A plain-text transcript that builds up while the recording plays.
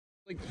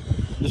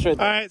Just right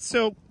there. All right,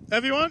 so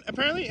everyone,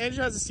 apparently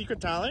Andrew has a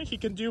secret talent. He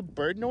can do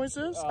bird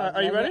noises.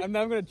 Are you ready? I'm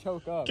gonna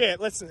choke up. Okay,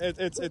 listen.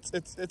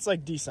 It's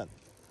like decent.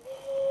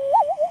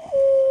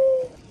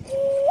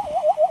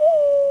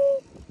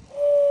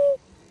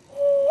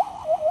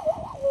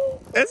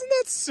 Isn't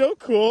that so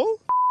cool?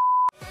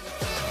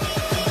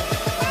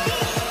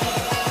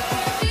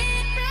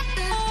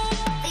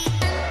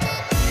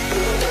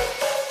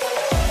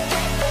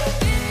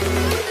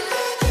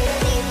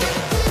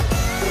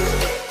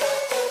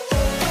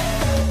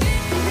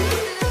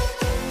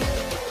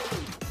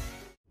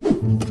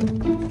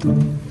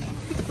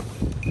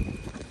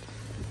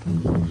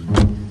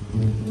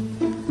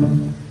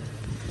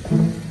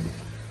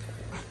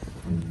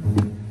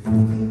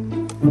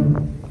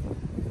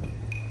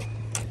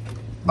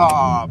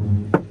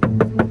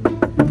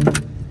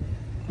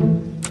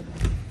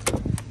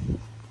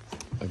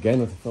 Again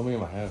with the filming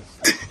in my house.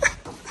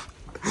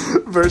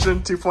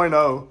 Version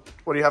 2.0.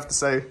 What do you have to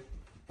say?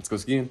 Let's go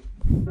skiing.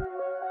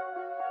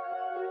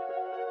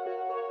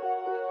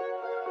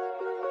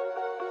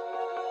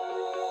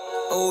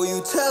 Oh,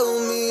 you tell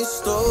me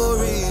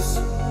stories,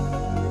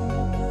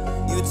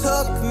 you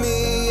tuck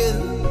me in,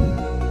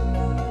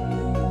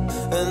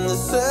 and the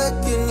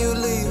second you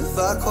leave,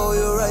 I call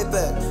you right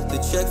back to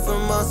check for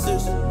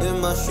monsters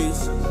in my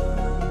streets.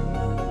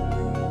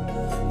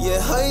 Yeah,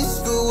 high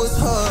school was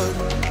hard.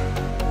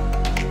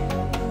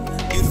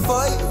 You'd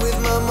fight with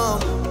my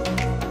mom.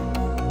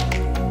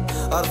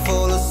 I'd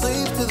fall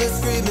asleep to the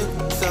screaming,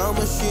 sound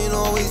machine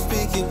always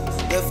speaking,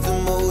 left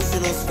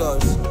emotional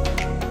scars.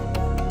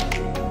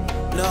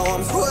 Now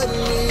I'm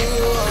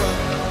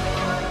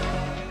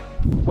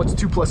 21. What's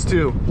 2 plus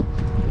 2?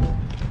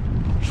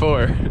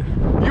 4.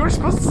 You were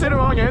supposed to say the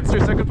wrong answer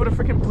so I could put a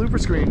freaking blooper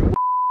screen.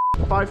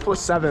 5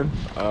 plus 7.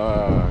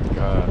 Oh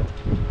god.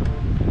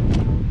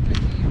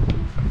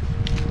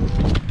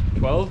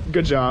 12?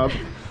 Good job.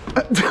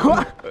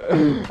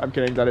 I'm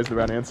kidding, that is the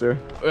right answer.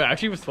 Wait,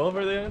 actually was 12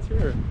 the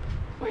answer? Or?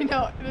 Wait,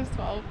 no, it is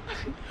 12.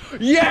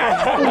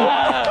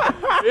 Yeah!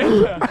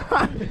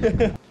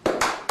 Yeah!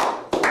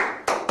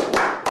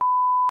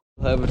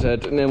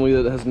 Habitat and Emily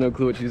that has no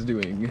clue what she's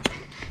doing.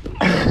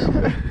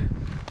 Are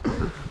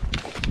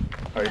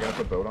you gonna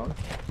put boat on?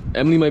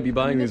 Emily might be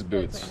buying these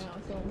boots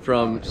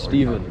from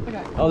Steven.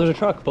 Okay. Oh, there's a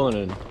truck pulling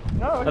in.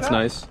 No, okay. That's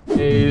nice.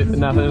 Hey,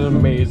 Nath has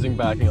amazing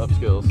backing up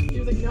skills. He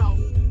was like, no.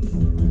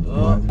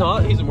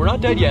 We're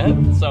not dead yet,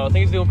 so I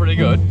think he's doing pretty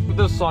good.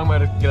 This song might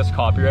get us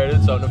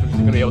copyrighted, so I don't know if he's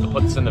gonna be able to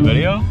put this in the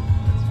video.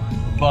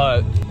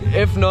 But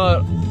if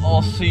not,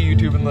 I'll see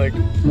YouTube in like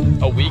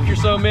a week or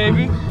so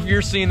maybe.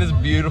 You're seeing this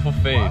beautiful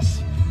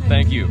face.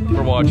 Thank you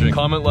for watching.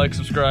 Comment, like,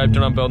 subscribe,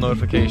 turn on bell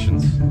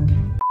notifications.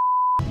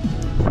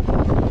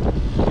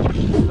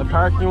 The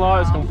parking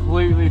lot is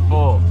completely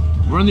full.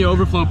 We're in the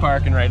overflow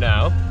parking right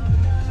now.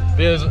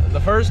 Because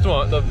the first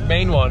one, the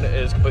main one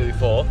is completely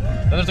full.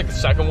 Then there's like the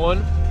second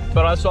one.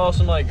 But I saw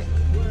some like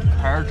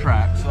car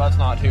tracks, so that's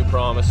not too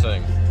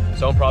promising.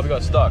 So I'm probably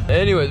got stuck.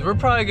 Anyways, we're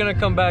probably gonna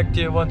come back to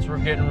you once we're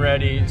getting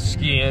ready,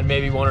 skiing,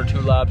 maybe 1 or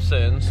 2 laps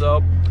in.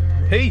 So,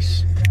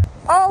 peace.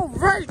 All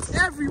right,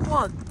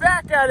 everyone,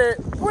 back at it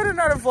with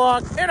another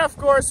vlog, and of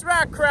course, we're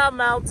at Crabbe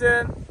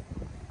Mountain.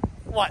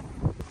 What?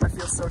 I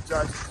feel so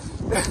judged.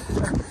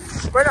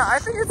 But no, I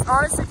think it's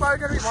honestly probably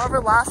gonna be more of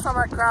our last time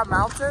at Crabbe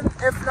Mountain,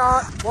 if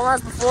not one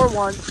last before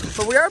one.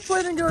 But we are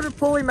planning to go to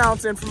Pulley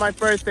Mountain for my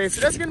birthday,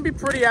 so that's gonna be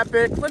pretty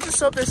epic. Let's just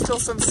hope there's still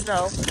some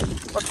snow.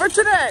 But for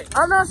today,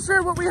 I'm not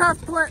sure what we have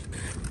planned.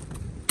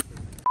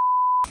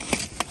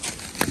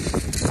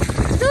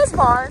 That's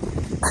fine.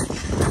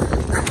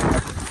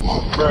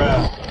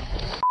 Bruh.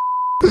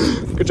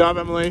 Good job,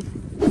 Emily.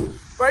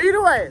 But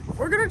either way,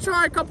 we're gonna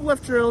try a couple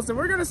lift drills, and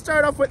we're gonna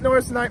start off with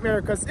North's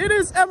Nightmare because it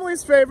is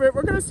Emily's favorite.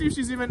 We're gonna see if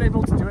she's even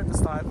able to do it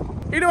this time.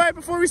 Either way,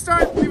 before we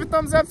start, leave a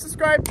thumbs up,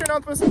 subscribe, turn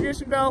on the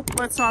notification bell.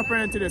 Let's hop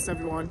right into this,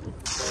 everyone.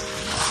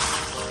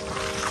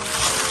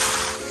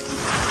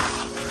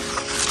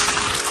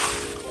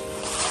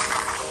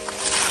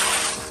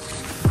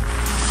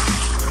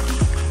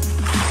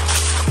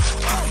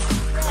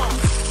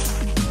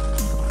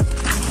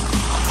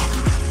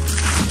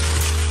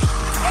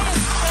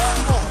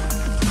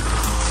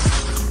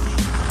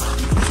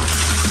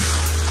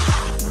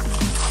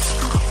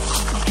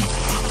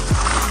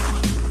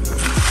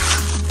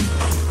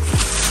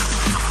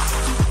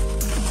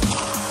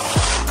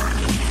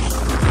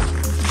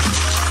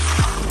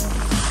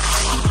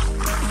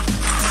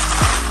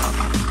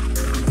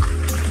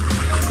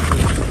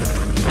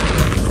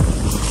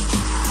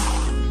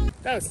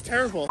 That was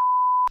terrible.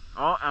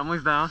 Oh,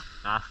 Emily's down.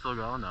 Nath's still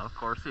going though, of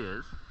course he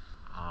is.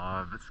 Oh,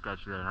 a bit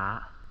sketchy there,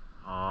 Nat.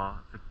 Oh,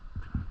 the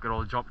good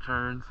old jump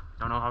turns.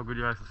 Don't know how good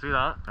you guys can see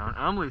that. And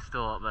Emily's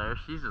still up there,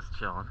 she's just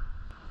chilling.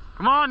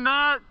 Come on,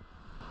 Nat!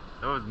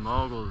 Those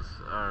moguls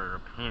are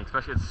a pain,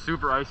 especially it's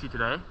super icy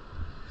today.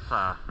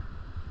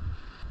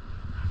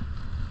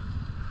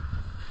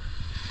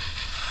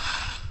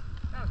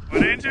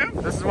 What, Andrew?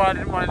 This is why I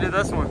didn't want to do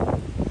this one.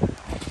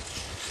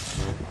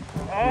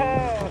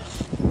 Oh!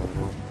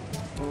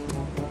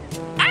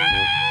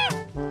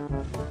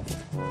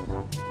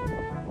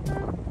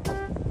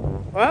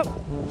 Well,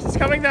 she's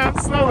coming down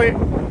slowly.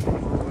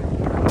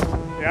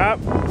 Yep.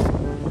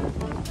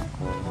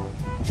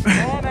 Come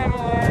on,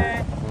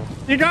 Emelie.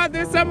 You got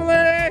this,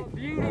 Emelie.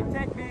 Beauty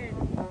technique.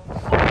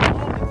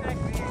 Love the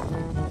technique.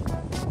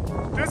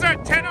 Those are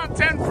 10 on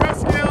 10 pro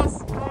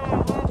skills.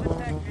 Oh, love the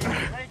technique.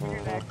 Breaking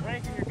your neck,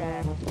 breaking your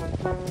back.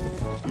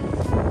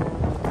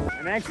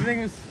 The next thing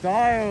is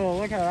style.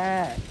 Look at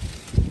that.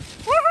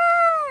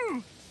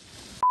 Woohoo!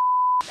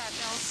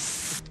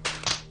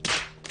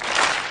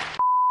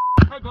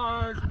 Hey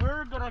guys,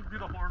 we're gonna do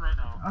the horn right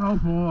now. Oh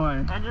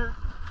boy. And you're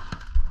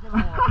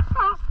gonna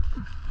horn.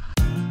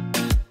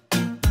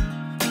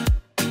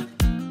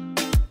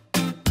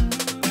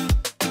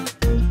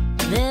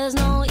 There's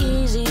no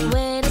easy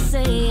way to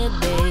say it,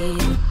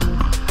 babe.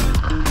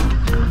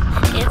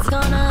 It's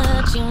gonna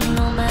hurt you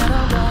no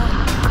matter what.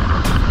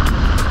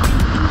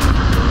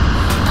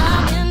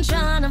 I've been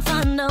trying to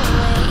find a way.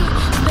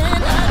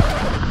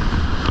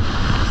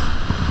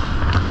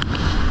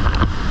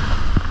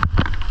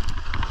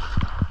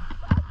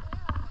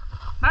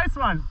 Nice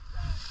one.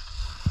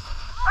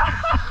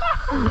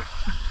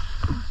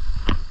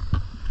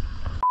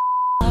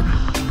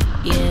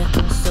 Yeah,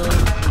 so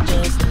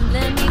just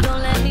let me go,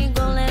 let me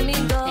go, let me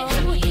go.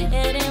 It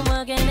ain't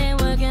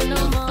working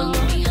no more.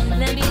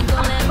 Let me go,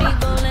 let me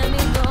go, let me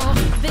go.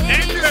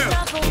 Baby, just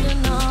stop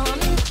holding on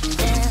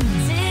and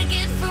take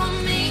it from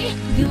me.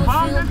 You will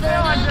feel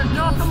better,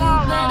 you will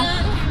feel better.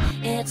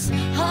 It's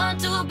hard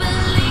to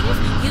believe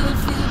you would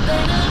feel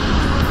better,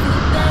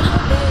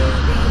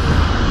 baby.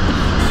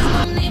 There's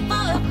no need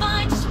for a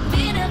fight, just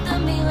repeat after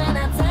me when I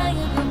tell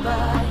you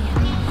goodbye.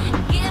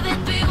 Give it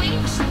 3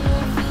 weeks, you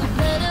will feel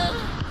better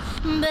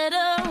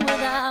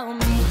without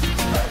me.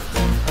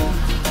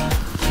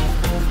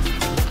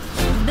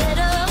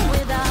 Better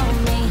without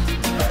me.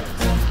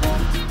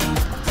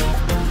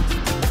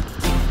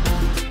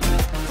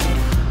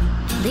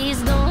 Please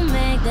don't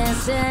make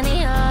this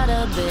any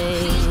harder,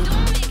 babe.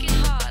 Don't make it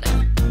harder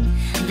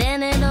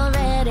than it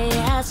already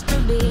has to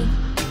be.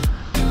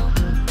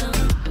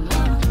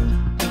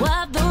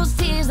 Wipe those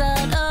tears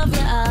out of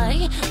your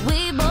eye.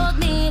 We both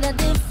need a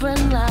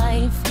different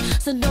life,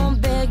 so don't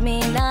beg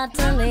me not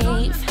to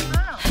leave.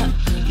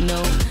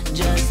 No,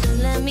 just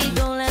let me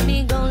go, let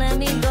me go, let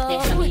me go.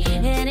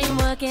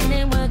 It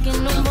ain't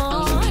working no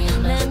more.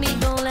 Let me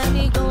go, let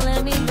me go,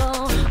 let me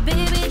go.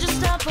 Baby, just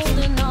stop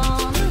holding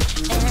on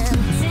and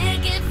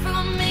take it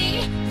from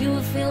me. You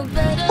will feel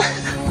better,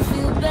 you will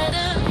feel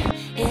better.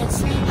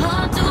 It's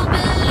hard to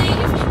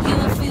believe. You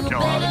will feel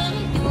better,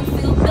 you will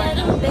feel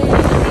better, baby.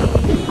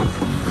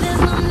 There's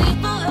no need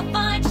for a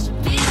fight, just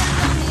repeat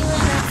after me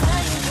when I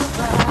tell you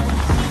goodbye.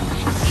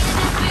 Give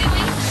it 3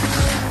 weeks, you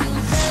will feel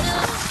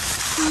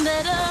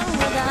better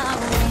without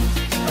me.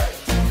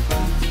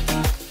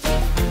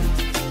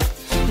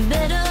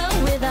 Better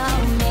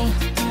without me.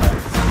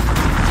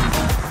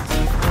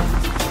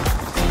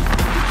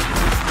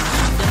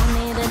 Don't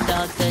need a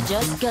doctor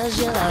just cause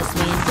you lost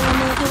me. Don't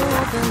need to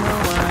open the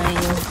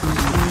wine.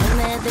 No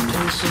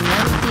medication,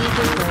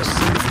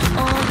 antidepressants.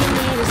 All you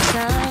need is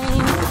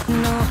time.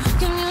 No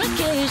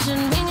communication,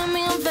 bringing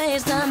me on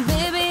FaceTime.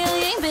 Baby, you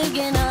ain't big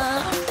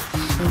enough.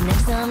 The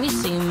next time you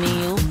see me,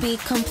 you'll be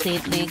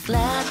completely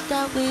glad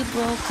that we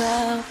broke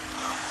up.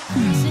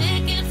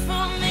 Take it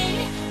from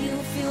me,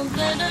 you'll feel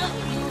better,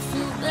 you'll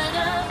feel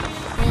better.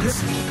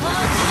 It's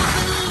hard to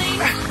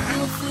believe,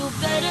 you'll feel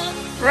better,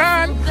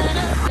 Run!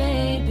 better,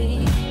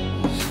 baby.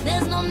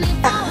 There's no need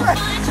for a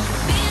fight, just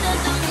repeat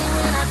after me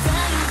when I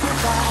tell you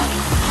goodbye.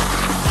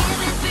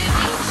 Give it 3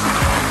 weeks,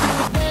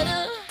 you'll feel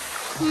better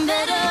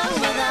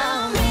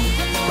without me.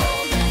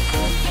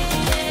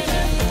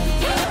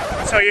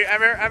 So you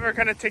ever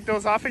gonna take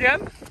those off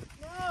again?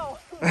 No.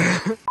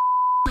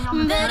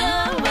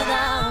 Better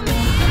without me.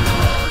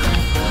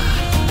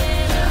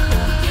 Better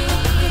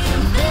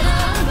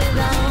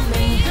without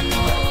me.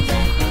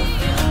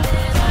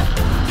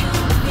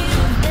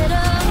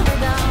 Better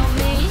without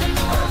me.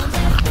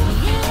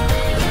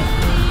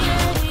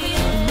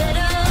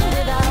 Better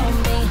without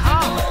me.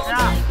 Oh,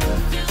 yeah.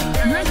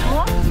 Isn't it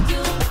cool?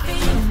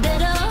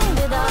 Better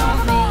without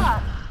me.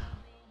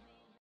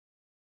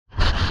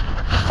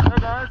 Hey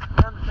guys,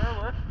 we're on the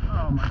chairlift.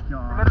 Oh my We're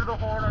god. gonna do the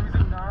horn. I'm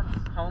using Nath's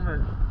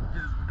helmet.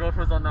 His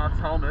GoPro's on Nath's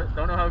helmet.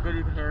 Don't know how good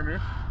you can hear me.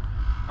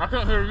 I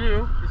can't hear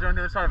you because you're on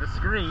the other side of the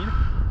screen.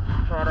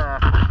 But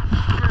here's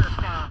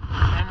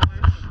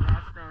Emelie,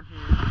 Nath's down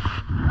here.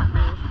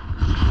 Me,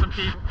 some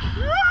people.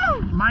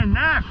 Woo! My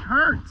neck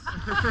hurts.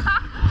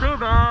 Too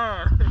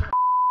bad.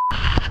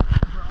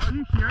 Are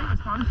you hearing?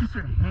 It's probably just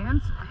your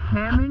hands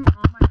hamming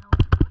on my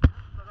helmet.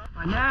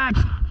 My neck.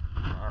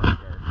 Alright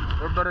guys,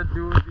 we're about to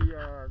do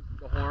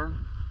the horn.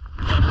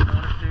 That we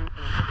wanted to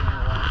for the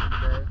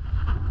last day.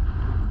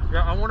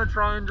 Yeah, I want to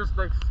try and just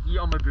like ski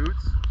on my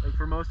boots, like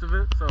for most of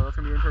it, so that's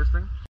gonna be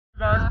interesting.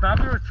 Guys, back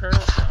to our trail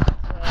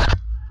shot.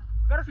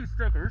 Got a few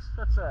stickers.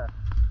 That's I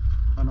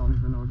don't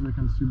even know. It's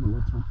making super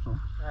little. So.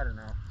 I don't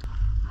know.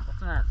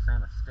 What's in that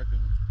sound of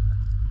sticking?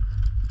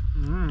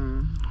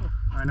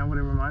 I know what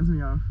it reminds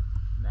me of.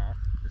 Nah,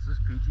 this is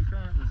PG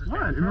fan. This is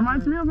What? It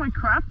reminds me of my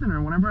crab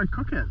dinner whenever I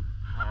cook it.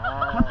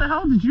 What the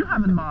hell did you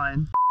have in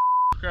mind?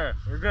 Okay,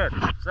 we're good.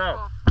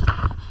 So,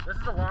 this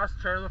is the last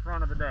chairlift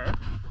run of the day.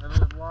 That's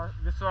the last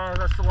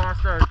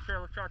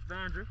chairlift shot to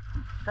Andrew.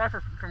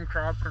 Probably from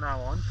Crabbe from now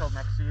on until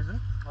next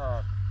season.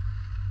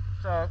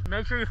 So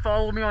make sure you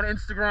follow me on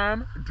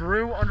Instagram,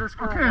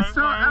 Drew_Whiteway. Okay,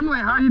 so Emily,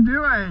 how you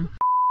doing?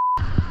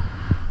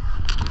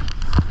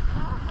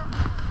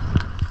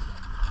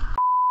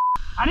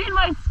 I need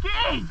my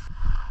skis!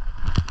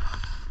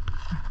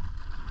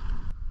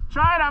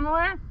 Try it,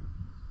 Emily.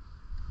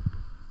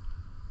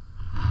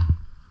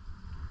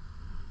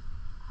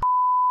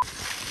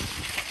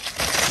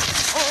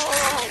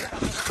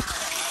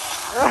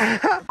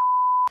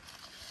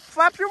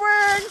 Flap your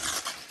wings!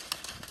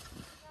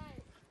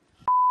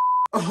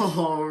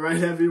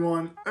 Alright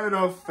everyone,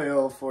 enough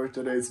fail for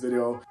today's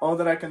video. All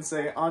that I can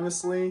say,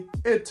 honestly,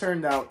 it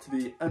turned out to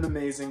be an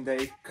amazing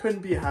day.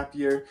 Couldn't be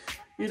happier.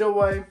 Either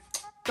way,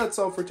 that's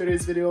all for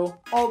today's video.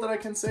 All that I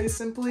can say is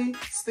simply,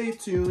 stay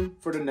tuned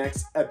for the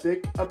next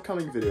epic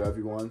upcoming video,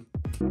 everyone.